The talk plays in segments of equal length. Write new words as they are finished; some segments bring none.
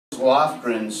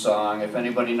Nils+Lofgren song, if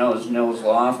anybody knows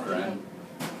Nils+Lofgren.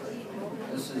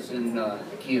 This is in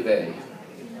key of A.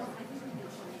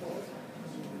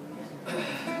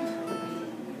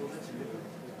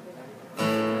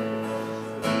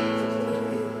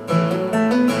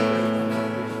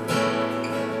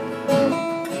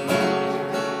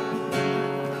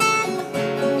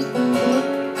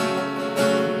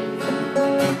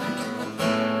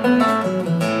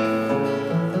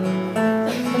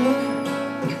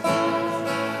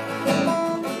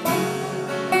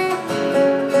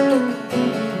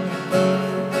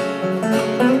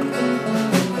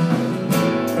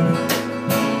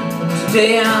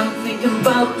 Today I'm thinking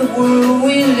about the world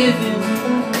we live in,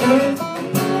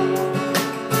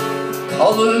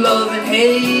 all the love and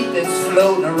hate that's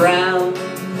floating around,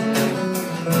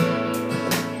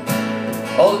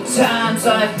 all the times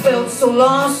I felt so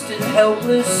lost and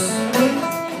helpless.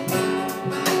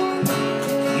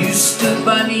 You stood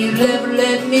by me, never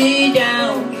let me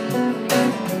down.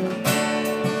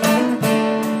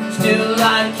 Still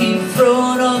I keep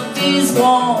throwing up these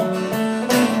walls.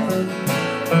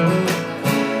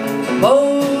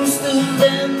 Most of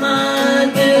them I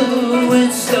build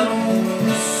with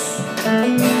stones.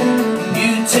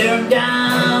 You tear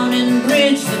down and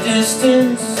bridge the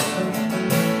distance,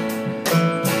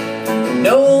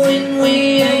 knowing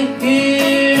we ain't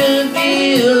here to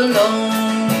be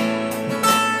alone.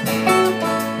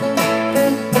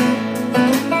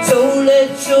 So let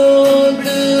your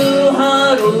blue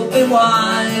heart open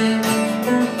wide.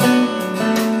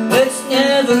 Let's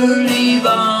never leave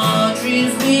our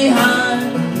dreams behind.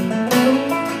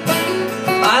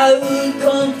 I would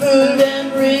comfort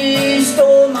and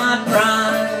restore my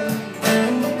pride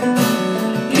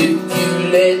if you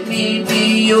let me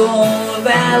be your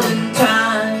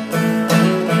valentine.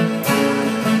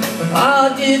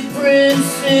 Our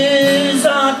differences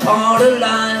are part of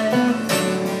life.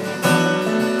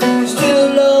 Still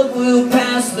love will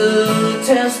pass the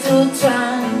test of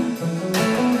time.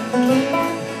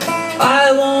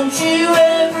 I want you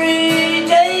every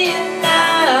day and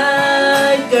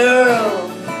night, girl.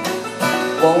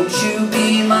 Won't you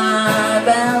be my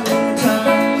valentine?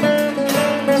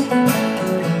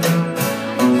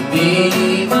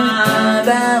 Be my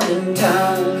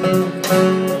valentine.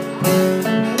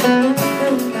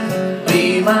 Be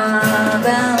my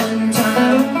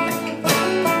valentine.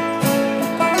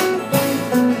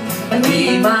 Be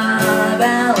my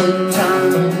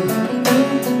valentine.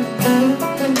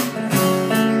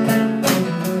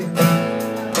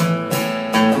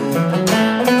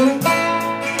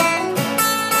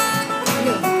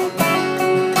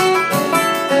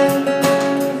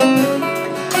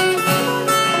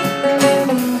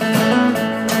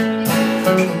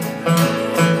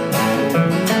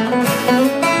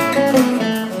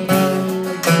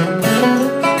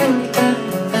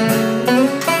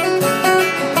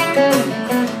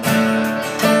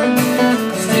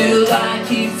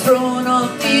 Throwing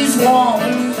up these walls.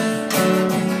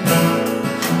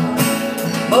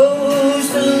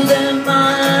 Most of them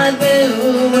I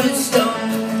build with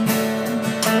stone.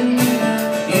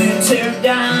 You tear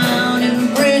down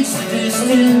and bridge the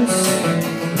distance,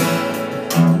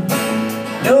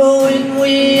 knowing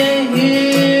we ain't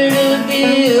here to be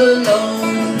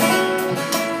alone.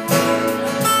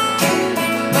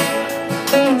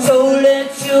 So let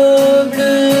your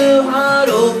blue heart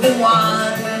open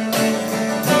wide.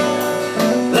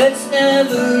 Let's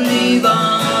never leave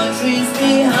our dreams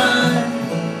behind.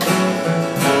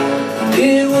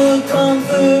 It will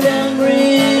comfort and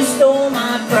restore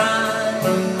my pride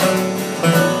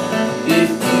if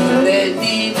you let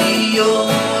me be your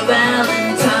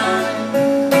valentine.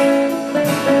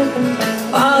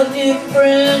 Our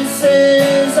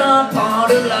differences are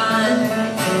part of life.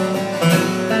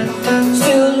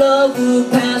 Still love will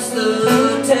pass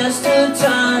the test of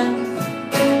time.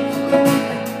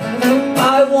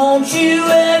 I want you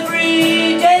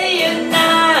every day and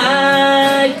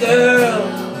night, girl.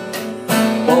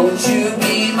 Won't you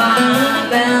be my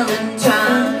valentine?